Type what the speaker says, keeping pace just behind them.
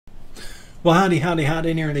Well, howdy, howdy,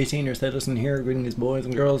 howdy, nearly senior citizen here. Greetings, boys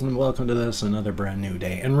and girls, and welcome to this, another brand new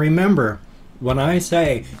day. And remember, when I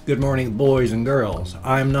say good morning, boys and girls,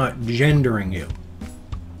 I'm not gendering you.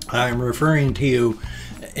 I'm referring to you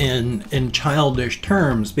in childish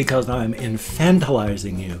terms because I'm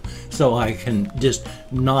infantilizing you so I can just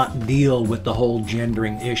not deal with the whole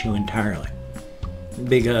gendering issue entirely.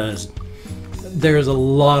 Because there's a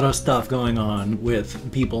lot of stuff going on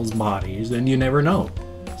with people's bodies and you never know.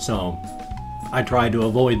 So I try to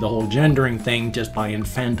avoid the whole gendering thing just by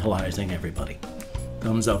infantilizing everybody.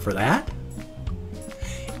 Thumbs up for that.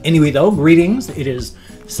 Anyway though, greetings. It is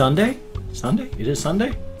Sunday. It is Sunday.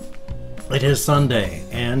 It is Sunday,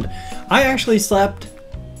 and I actually slept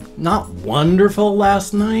not wonderful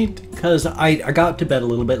last night because I got to bed a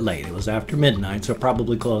little bit late. It was after midnight, so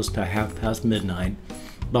probably close to 1:30 midnight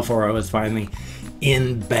before I was finally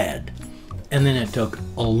in bed. And then it took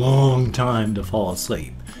a long time to fall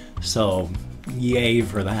asleep. So yay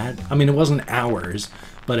for that. I mean, it wasn't hours,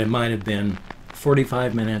 but it might have been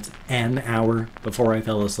 45 minutes, an hour before I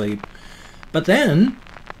fell asleep. But then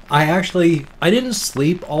I didn't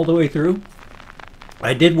sleep all the way through.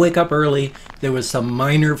 I did wake up early. There was some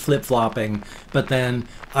minor flip-flopping, but then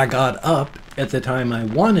I got up at the time I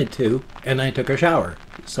wanted to, and I took a shower.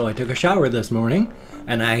 So I took a shower this morning,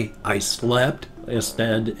 and I slept, as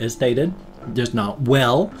stated, just not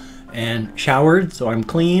well, and showered, so I'm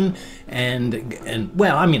clean, and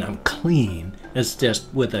well, I mean, I'm clean. It's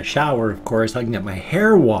just with a shower, of course, I can get my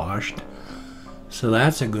hair washed, so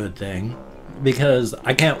that's a good thing. Because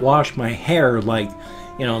I can't wash my hair like,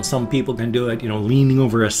 you know, some people can do it, you know, leaning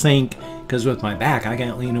over a sink. Because with my back, I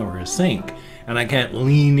can't lean over a sink. And I can't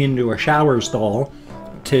lean into a shower stall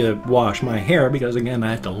to wash my hair because, again,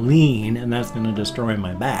 I have to lean and that's going to destroy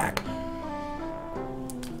my back.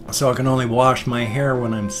 So I can only wash my hair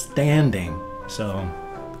when I'm standing. So,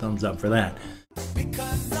 thumbs up for that.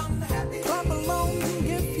 Because I'm happy. Clap along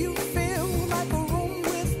if you feel like a room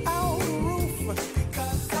without a roof.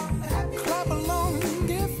 Because I'm happy. Clap along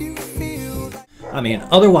if you feel. I mean,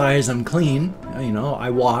 otherwise I'm clean. You know, I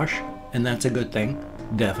wash, and that's a good thing.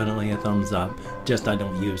 Definitely a thumbs up. Just I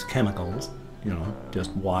don't use chemicals. You know,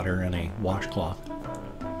 just water and a washcloth.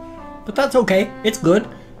 But that's okay. It's good.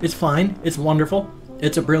 It's fine. It's wonderful.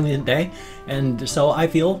 It's a brilliant day, and so I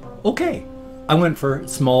feel okay. I went for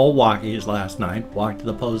small walkies last night, walked to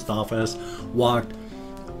the post office, walked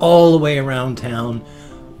all the way around town,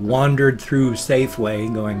 wandered through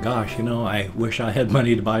Safeway going, gosh, you know, I wish I had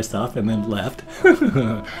money to buy stuff, and then left.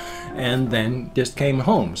 And then just came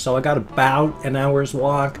home. So I got about an hour's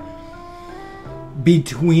walk,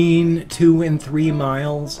 between 2 and 3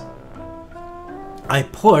 miles. I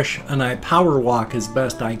push and I power walk as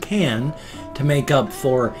best I can to make up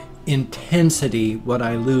for intensity, what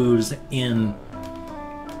I lose in,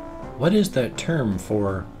 what is that term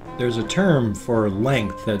for? There's a term for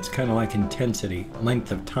length that's kind of like intensity,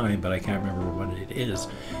 length of time, but I can't remember what it is.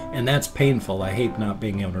 And that's painful. I hate not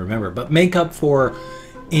being able to remember. But make up for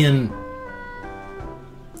in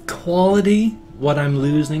quality what I'm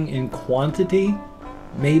losing in quantity,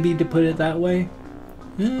 maybe, to put it that way.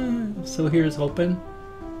 So here's hoping.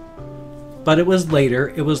 But it was later.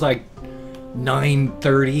 It was like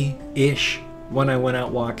 9:30-ish when I went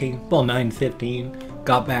out walking. Well, 9:15.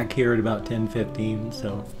 Got back here at about 10:15,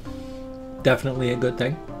 so definitely a good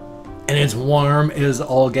thing. And it's warm as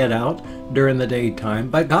all get out during the daytime,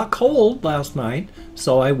 but got cold last night,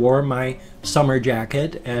 so I wore my summer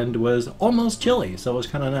jacket and was almost chilly, so it was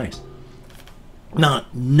kind of nice.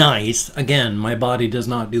 Not nice. Again, my body does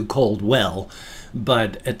not do cold well,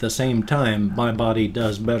 but at the same time, my body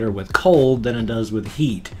does better with cold than it does with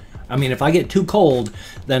heat. I mean, if I get too cold,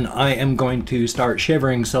 then I am going to start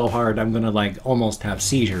shivering so hard I'm going to like almost have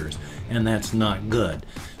seizures, and that's not good.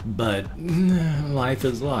 But life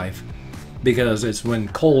is life, because it's when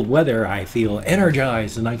cold weather I feel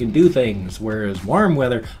energized and I can do things, whereas warm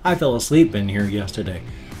weather, I fell asleep in here yesterday.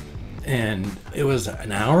 And it was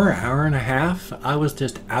an hour and a half, I was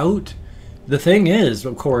just out. The thing is,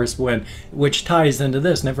 of course, which ties into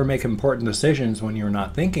this, never make important decisions when you're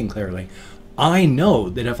not thinking clearly. I know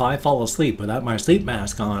that if I fall asleep without my sleep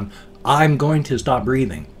mask on, I'm going to stop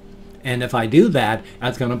breathing. And if I do that,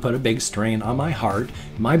 that's going to put a big strain on my heart,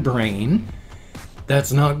 my brain.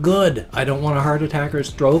 That's not good. I don't want a heart attack or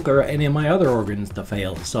stroke or any of my other organs to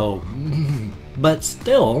fail. So, but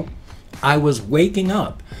still, I was waking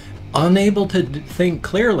up, unable to think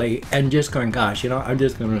clearly, and just going, gosh, you know, I'm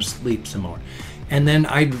just going to sleep some more. And then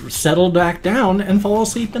I'd settle back down and fall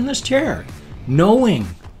asleep in this chair, knowing,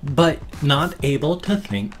 but not able to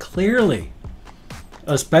think clearly.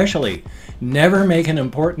 Especially Never make an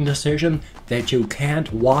important decision that you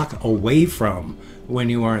can't walk away from when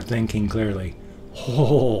you aren't thinking clearly.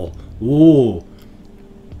 Oh, ooh.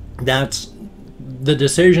 That's the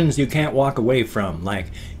decisions you can't walk away from. Like,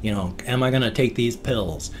 you know, am I going to take these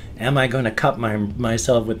pills? Am I going to cut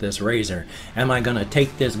myself with this razor? Am I going to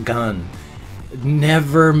take this gun?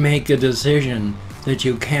 Never make a decision that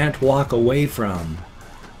you can't walk away from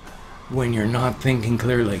when you're not thinking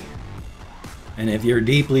clearly. And if you're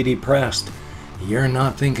deeply depressed, you're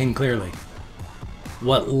not thinking clearly.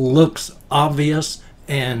 What looks obvious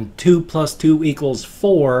and 2 + 2 =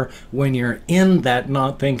 4 when you're in that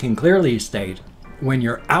not thinking clearly state, when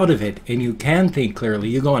you're out of it and you can think clearly,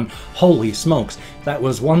 you're going, holy smokes, that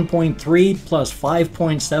was 1.3 plus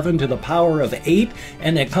 5.7 to the power of 8,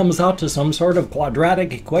 and it comes out to some sort of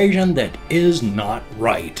quadratic equation that is not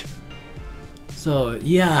right. So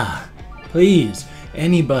yeah, please,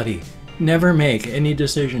 anybody, never make any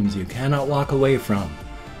decisions you cannot walk away from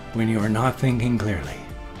when you are not thinking clearly.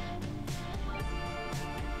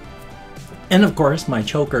 And of course, my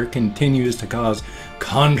choker continues to cause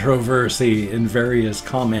controversy in various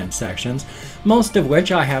comment sections, most of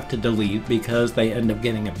which I have to delete because they end up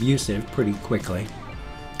getting abusive pretty quickly.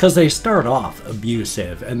 Because they start off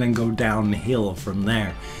abusive and then go downhill from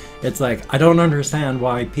there. It's like, I don't understand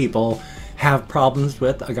why people have problems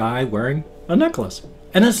with a guy wearing a necklace.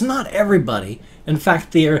 And it's not everybody. In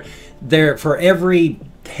fact, they're for every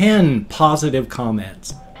 10 positive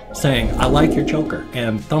comments saying, I like your choker,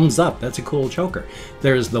 and thumbs up, that's a cool choker,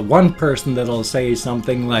 there's the one person that'll say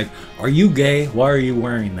something like, are you gay? Why are you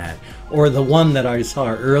wearing that? Or the one that I saw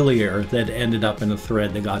earlier that ended up in a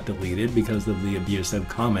thread that got deleted because of the abusive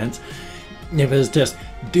comments. It was just,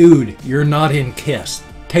 dude, you're not in Kiss.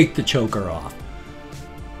 Take the choker off.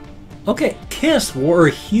 Okay, Kiss wore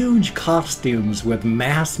huge costumes with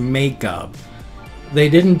mass makeup. They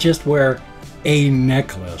didn't just wear a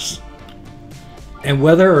necklace. And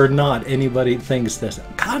whether or not anybody thinks this,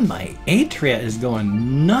 God, my atria is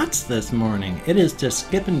going nuts this morning. It is just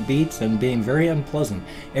skipping beats and being very unpleasant.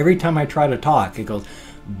 Every time I try to talk, it goes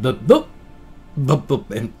boop, boop, boop,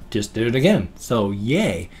 boop, and just did it again. So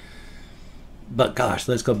yay. But gosh,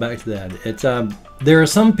 let's go back to that. It's there are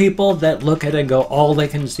some people that look at it and go, all they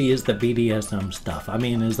can see is the BDSM stuff. I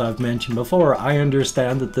mean, as I've mentioned before, I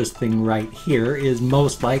understand that this thing right here is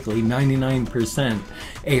most likely 99%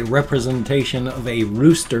 a representation of a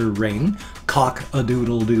rooster ring,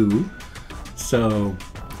 cock-a-doodle-doo. So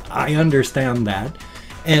I understand that.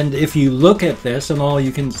 And if you look at this and all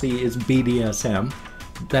you can see is BDSM,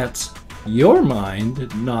 that's your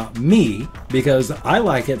mind, not me, because I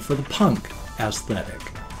like it for the punk aesthetic.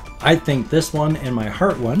 I think this one and my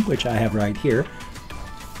heart one, which I have right here,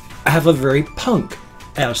 have a very punk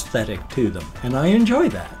aesthetic to them, and I enjoy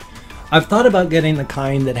that. I've thought about getting the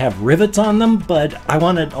kind that have rivets on them, but I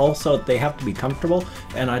want it also, they have to be comfortable,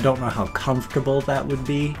 and I don't know how comfortable that would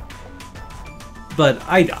be. But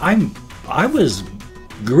I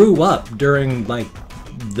grew up during like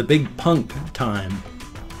the big punk time,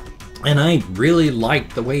 and I really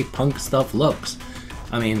liked the way punk stuff looks.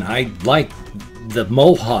 I mean, I like the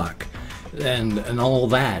mohawk and all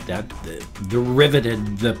that, the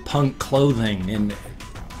riveted, the punk clothing, and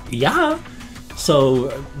yeah.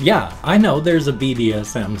 So yeah, I know there's a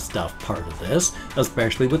BDSM stuff part of this,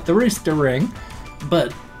 especially with the rooster ring,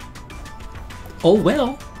 but oh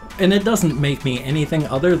well. And it doesn't make me anything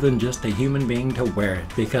other than just a human being to wear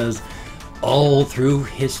it, because all through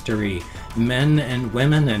history, men and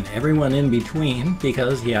women and everyone in between,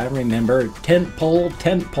 because yeah, I remember tent pole,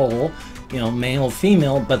 you know, male,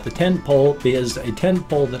 female, but the tent pole is a tent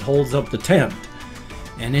pole that holds up the tent.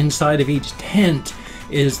 And inside of each tent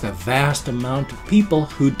is the vast amount of people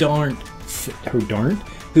who don't fit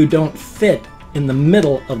in the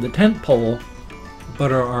middle of the tent pole,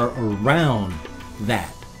 but are around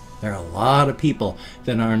that. There are a lot of people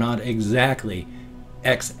that are not exactly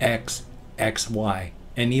XX, XY.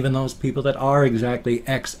 And even those people that are exactly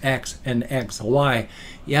XX and XY,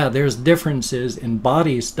 yeah, there's differences in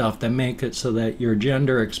body stuff that make it so that your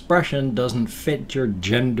gender expression doesn't fit your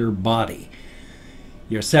gender body.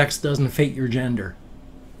 Your sex doesn't fit your gender.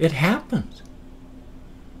 It happens.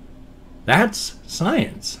 That's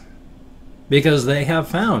science. Because they have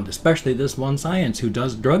found, especially this one science who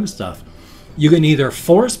does drug stuff, you can either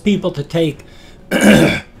force people to take,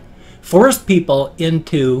 force people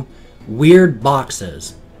into weird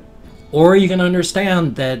boxes, or you can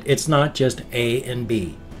understand that it's not just A and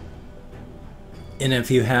B. And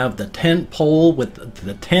if you have the tent pole with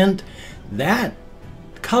the tent, that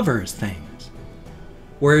covers things.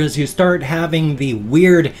 Whereas you start having the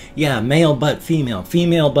weird, yeah, male but female,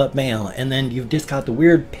 female but male, and then you've just got the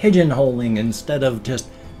weird pigeonholing instead of just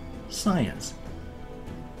science.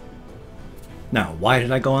 Now, why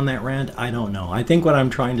did I go on that rant? I don't know. I think what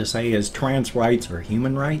I'm trying to say is trans rights or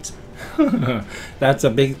human rights. That's a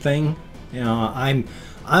big thing. You know, I'm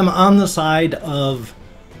on the side of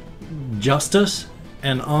justice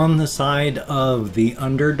and on the side of the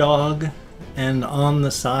underdog and on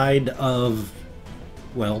the side of,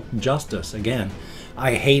 well, justice again.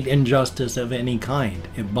 I hate injustice of any kind.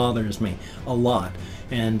 It bothers me a lot,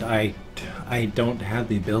 and I don't have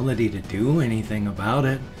the ability to do anything about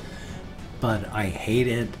it, but I hate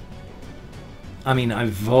it. I mean, I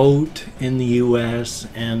vote in the US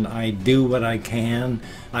and I do what I can.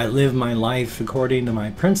 I live my life according to my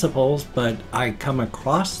principles, but I come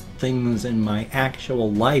across things in my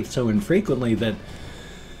actual life so infrequently that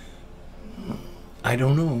I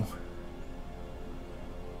don't know.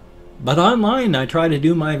 But online, I try to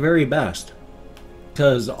do my very best,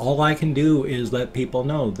 because all I can do is let people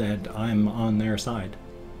know that I'm on their side.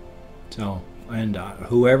 So, and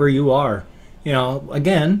whoever you are, you know,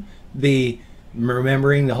 again,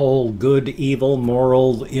 remembering the whole good, evil,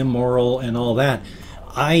 moral, immoral, and all that.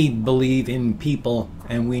 I believe in people,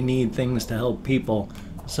 and we need things to help people.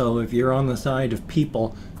 So if you're on the side of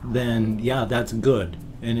people, then yeah, that's good.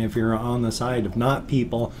 And if you're on the side of not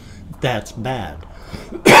people, that's bad.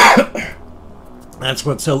 That's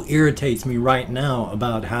what so irritates me right now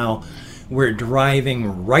about how we're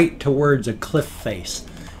driving right towards a cliff face.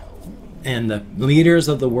 And the leaders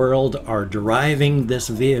of the world are driving this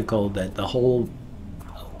vehicle that the whole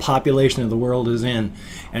population of the world is in.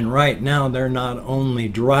 And right now they're not only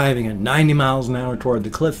driving at 90 miles an hour toward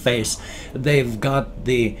the cliff face, they've got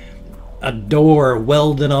a door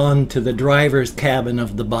welded on to the driver's cabin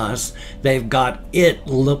of the bus. They've got it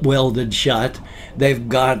welded shut. They've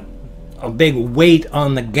got a big weight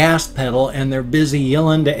on the gas pedal, and they're busy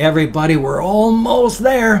yelling to everybody, "We're almost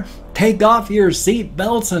there. Take off your seat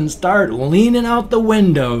belts and start leaning out the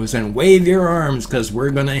windows and wave your arms because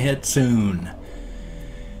we're going to hit soon."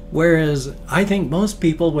 Whereas I think most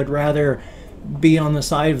people would rather be on the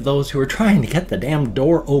side of those who are trying to get the damn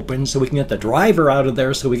door open so we can get the driver out of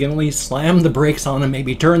there, so we can at least slam the brakes on and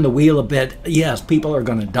maybe turn the wheel a bit. Yes, people are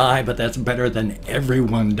going to die, but that's better than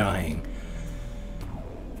everyone dying.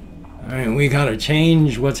 I mean, we got to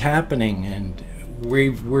change what's happening, and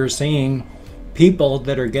we're seeing people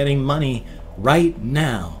that are getting money right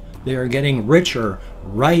now. They are getting richer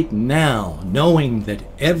right now, knowing that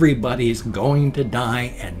everybody's going to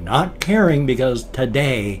die and not caring because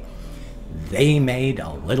today they made a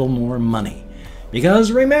little more money.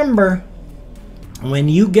 Because remember, when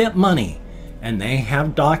you get money, and they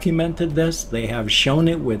have documented this, they have shown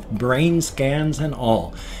it with brain scans and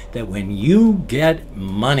all, that when you get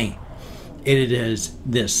money, it is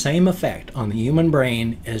the same effect on the human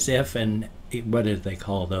brain as if what did they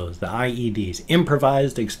call those? The IEDs,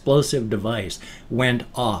 improvised explosive device, went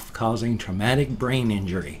off, causing traumatic brain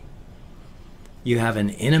injury. You have an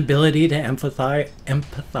inability to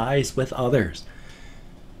empathize with others.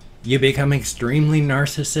 You become extremely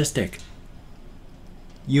narcissistic.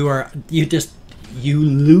 You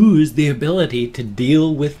lose the ability to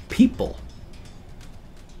deal with people.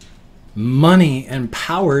 Money and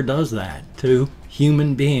power does that to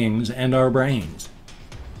human beings and our brains.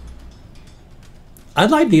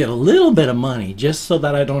 I'd like to get a little bit of money just so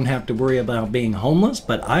that I don't have to worry about being homeless,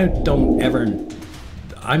 but I'm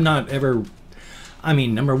not ever, I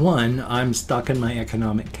mean, number one, I'm stuck in my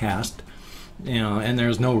economic caste, you know, and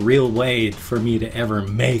there's no real way for me to ever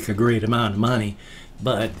make a great amount of money.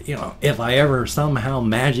 But, you know, if I ever somehow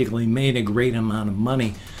magically made a great amount of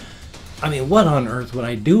money, I mean, what on earth would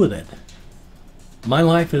I do with it? My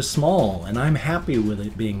life is small, and I'm happy with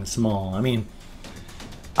it being small. I mean,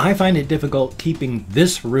 I find it difficult keeping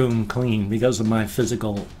this room clean because of my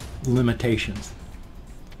physical limitations.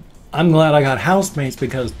 I'm glad I got housemates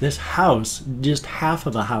because this house, just half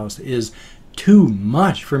of the house, is too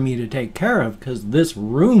much for me to take care of, because this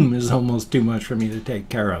room is almost too much for me to take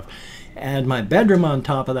care of. And my bedroom on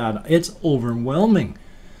top of that, it's overwhelming.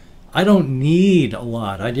 I don't need a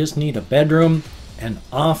lot. I just need a bedroom, an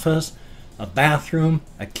office, a bathroom,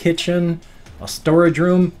 a kitchen, a storage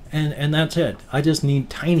room, and that's it. I just need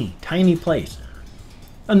tiny place.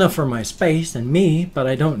 Enough for my space and me, but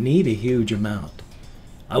I don't need a huge amount.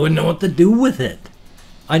 I wouldn't know what to do with it.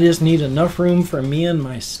 I just need enough room for me and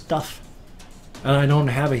my stuff. And I don't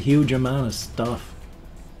have a huge amount of stuff.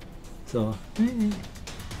 So,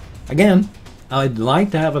 again, I'd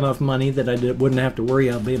like to have enough money that I wouldn't have to worry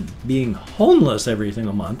about being homeless every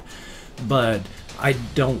single month, but I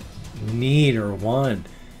don't need or want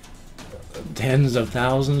tens of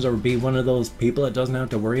thousands or be one of those people that doesn't have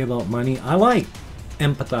to worry about money. I like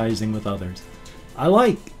empathizing with others. I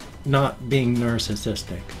like not being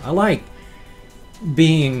narcissistic. I like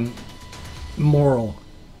being moral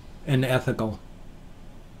and ethical.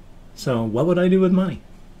 So what would I do with money?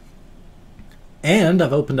 And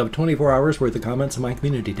I've opened up 24 hours worth of comments in my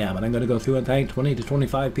community tab, and I'm going to go through and thank 20 to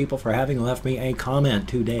 25 people for having left me a comment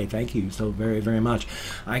today. Thank you so very, very much.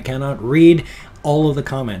 I cannot read all of the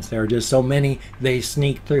comments. There are just so many, they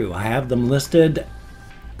sneak through. I have them listed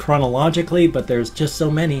chronologically, but there's just so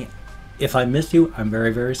many. If I missed you, I'm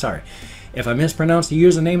very, very sorry. If I mispronounced the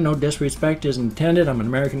username, no disrespect is intended. I'm an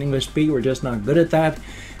American English speaker. We're just not good at that.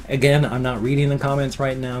 Again, I'm not reading the comments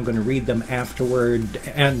right now. I'm going to read them afterward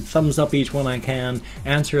and thumbs up each one I can.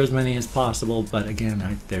 Answer as many as possible. But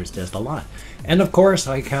again, there's just a lot. And of course,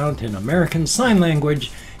 I count in American Sign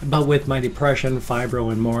Language. But with my depression,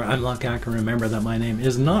 fibro, and more, I'm lucky I can remember that my name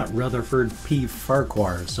is not Rutherford P.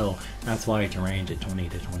 Farquhar. So that's why it's arranged at 20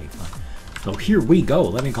 to 25. So here we go.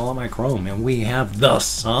 Let me call up my Chrome. And we have the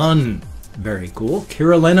sun. Very cool.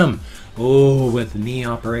 Kiralinum. Oh, with knee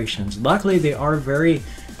operations. Luckily, they are very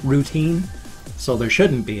routine, so there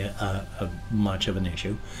shouldn't be much of an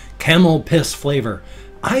issue. Camel piss flavor.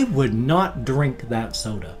 I would not drink that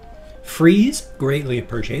soda. Freeze, greatly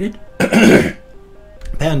appreciated.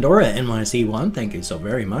 Pandora NYC1, thank you so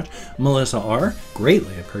very much. Melissa R,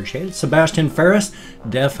 greatly appreciated. Sebastian Ferris,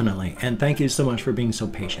 definitely, and thank you so much for being so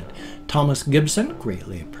patient. Thomas Gibson,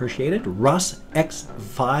 greatly appreciated. Russ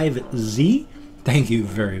X5Z, thank you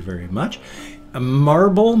very, very much.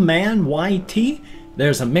 Marble Man YT,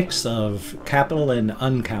 there's a mix of capital and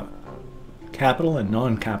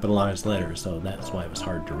non-capitalized letters, so that's why it was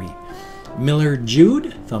hard to read. Miller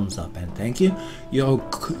Jude, thumbs up and thank you.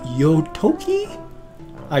 Yotoki,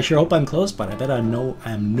 I sure hope I'm close, but I bet I'm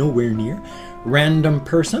nowhere near. Random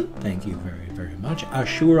person, thank you very, very much.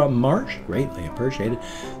 Ashura Marsh, greatly appreciated.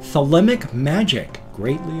 Thalemic Magic,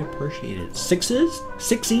 greatly appreciated. Six E's,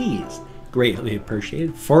 greatly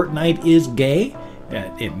appreciated. Fortnite is gay,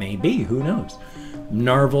 it may be, who knows.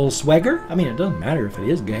 Narvel Swagger, I mean, it doesn't matter if it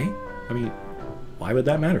is gay. I mean, why would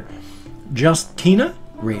that matter? Justina,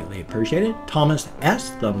 greatly appreciated. Thomas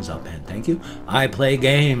S, thumbs up and thank you. I play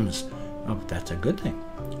games. Oh, that's a good thing.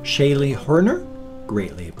 Shaylee Horner,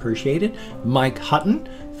 greatly appreciated. Mike Hutton,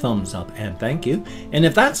 thumbs up and thank you. And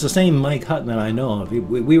if that's the same Mike Hutton that I know of,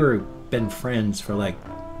 we were been friends for like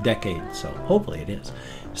decades, so hopefully it is.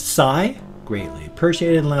 Cy, greatly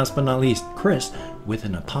appreciated. And last but not least, Chris, with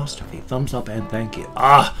an apostrophe, thumbs up and thank you.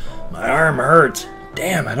 Ah, my arm hurts.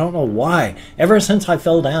 Damn, I don't know why. Ever since I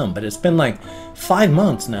fell down, but it's been like 5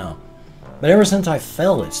 months now. But ever since I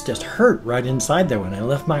fell, it's just hurt right inside there when I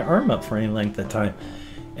lift my arm up for any length of time.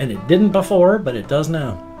 And it didn't before, but it does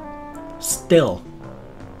now. Still.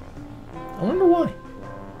 I wonder why.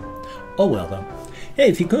 Oh well though. Hey,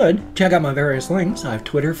 if you could, check out my various links. I have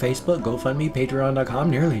Twitter, Facebook, GoFundMe, Patreon.com,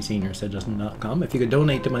 NearlySeniorCitizen.com. If you could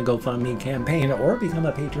donate to my GoFundMe campaign or become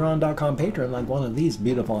a Patreon.com patron like one of these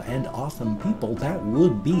beautiful and awesome people, that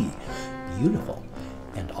would be beautiful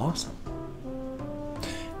and awesome.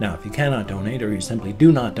 Now, if you cannot donate or you simply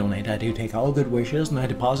do not donate, I do take all good wishes and I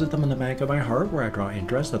deposit them in the bank of my heart where I draw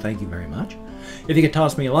interest, so thank you very much. If you could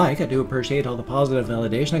toss me a like, I do appreciate all the positive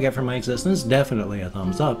validation I get from my existence, definitely a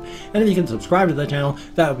thumbs up. And if you can subscribe to the channel,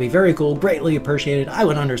 that would be very cool, greatly appreciated. I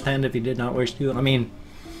would understand if you did not wish to. I mean,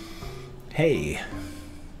 hey.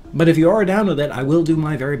 But if you are down with it, I will do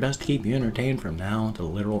my very best to keep you entertained from now to the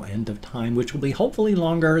literal end of time, which will be hopefully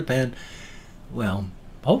longer than, well,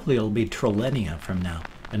 hopefully it'll be trillennia from now.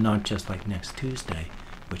 And not just like next Tuesday,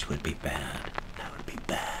 which would be bad. That would be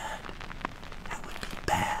bad. That would be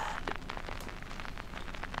bad.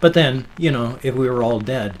 But then, you know, if we were all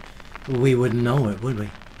dead, we wouldn't know it, would we?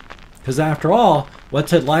 Because after all,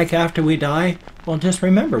 what's it like after we die? Well, just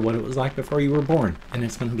remember what it was like before you were born. And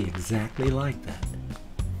it's going to be exactly like that.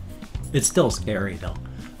 It's still scary, though.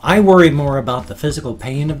 I worry more about the physical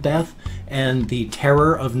pain of death and the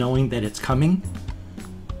terror of knowing that it's coming.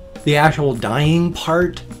 The actual dying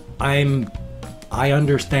part, I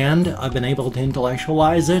understand. I've been able to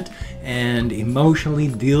intellectualize it and emotionally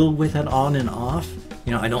deal with it on and off.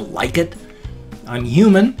 You know, I don't like it. I'm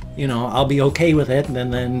human. You know, I'll be okay with it.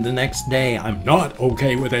 And then the next day, I'm not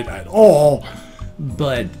okay with it at all.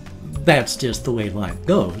 But that's just the way life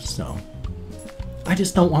goes. So I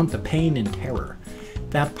just don't want the pain and terror.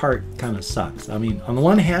 That part kind of sucks. I mean, on the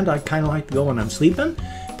one hand, I kind of like to go when I'm sleeping.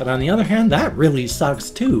 But on the other hand, that really sucks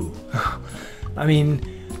too. I mean,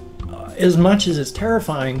 as much as it's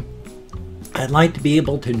terrifying, I'd like to be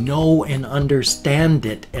able to know and understand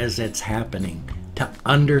it as it's happening. to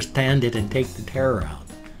understand it and take the terror out.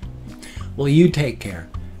 Well, you take care.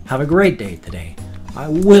 Have a great day today. I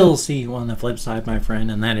will see you on the flip side, my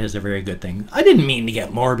friend, and that is a very good thing. I didn't mean to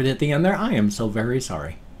get morbid at the end there. I am so very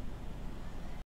sorry.